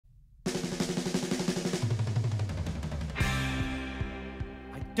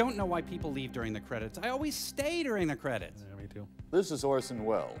don't know why people leave during the credits. I always stay during the credits. Yeah, me too. This is Orson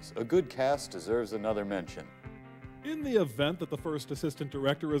Welles. A good cast deserves another mention. In the event that the first assistant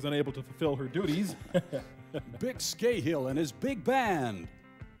director is unable to fulfill her duties, Bick Scahill and his big band.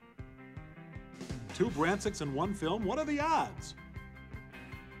 2 Bransicks in one film? What are the odds?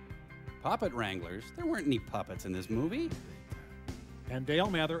 Puppet Wranglers? There weren't any puppets in this movie. and Dale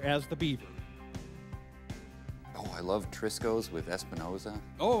Mather as the Beaver. Oh, I love Trisco's with Espinosa.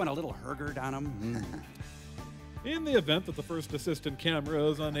 Oh, and a little Hergerd on them. In the event that the first assistant camera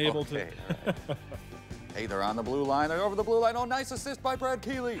is unable Okay, all right. Hey, they're on the blue line. They're over the blue line. Oh, nice assist by Brad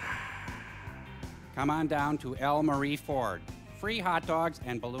Keeley. Come on down to L. Marie Ford. Free hot dogs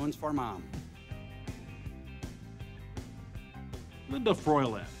and balloons for Mom. Linda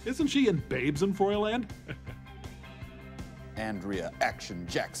Froyland. Isn't she in Babes in Froyland? Andrea Action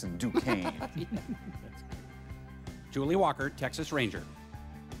Jackson Duquesne. Julie Walker, Texas Ranger.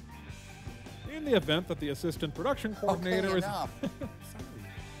 In the event that the assistant production coordinator Okay, is... enough.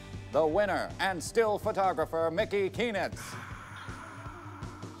 The winner and still photographer, Mickey Keenitz.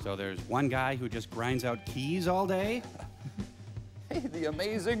 So there's one guy who just grinds out keys all day? Hey, the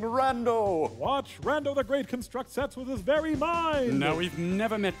amazing Rando. Watch Rando the Great construct sets with his very mind. No, we've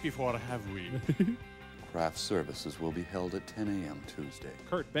never met before, have we? Craft services will be held at 10 a.m. Tuesday.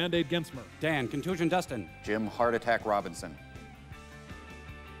 Kurt Band-Aid Gensmer. Dan, Contusion Dustin. Jim Heart Attack Robinson.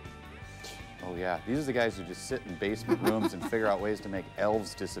 Oh yeah, these are the guys who just sit in basement rooms and figure out ways to make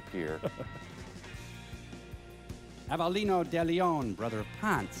elves disappear. Avellino De Leon, brother of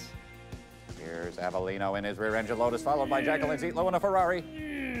Ponce. Here's Avellino in his rear-engine Lotus, followed by Jacqueline Zietlow in a Ferrari.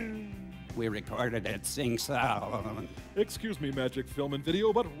 We recorded at Sing Sound. Excuse me, Magic Film and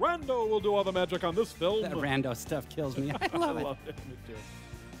Video, but Rando will do all the magic on this film. That rando stuff kills me. I love it. Me too.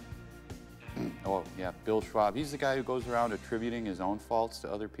 Oh yeah, Bill Schwab. He's the guy who goes around attributing his own faults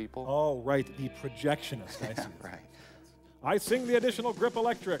to other people. Oh, right, the projectionist. I see. Right. I sing the additional grip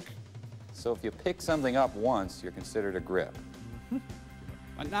electric. So if you pick something up once, you're considered a grip.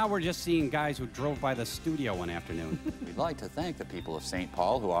 But now we're just seeing guys who drove by the studio one afternoon. We'd like to thank the people of St.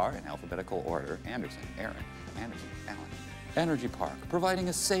 Paul who are, in alphabetical order, Anderson, Aaron, Anderson, Allen. Energy Park, providing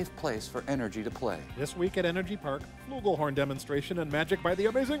a safe place for energy to play. This week at Energy Park, flugelhorn demonstration and magic by the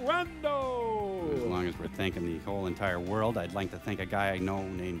amazing Rando. As long as we're thanking the whole entire world, I'd like to thank a guy I know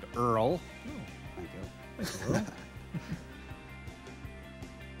named Earl. Thank you.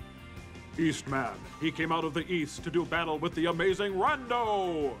 Eastman. He came out of the East to do battle with the amazing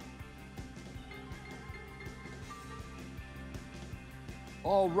Rando.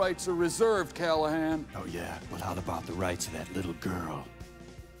 All rights are reserved, Callahan. Oh, yeah. Well, how about the rights of that little girl?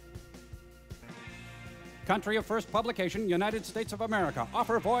 Country of first publication, United States of America.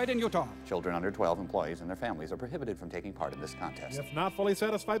 Offer void in Utah. Children under 12, employees, and their families are prohibited from taking part in this contest. If not fully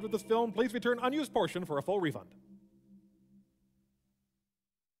satisfied with this film, please return unused portion for a full refund.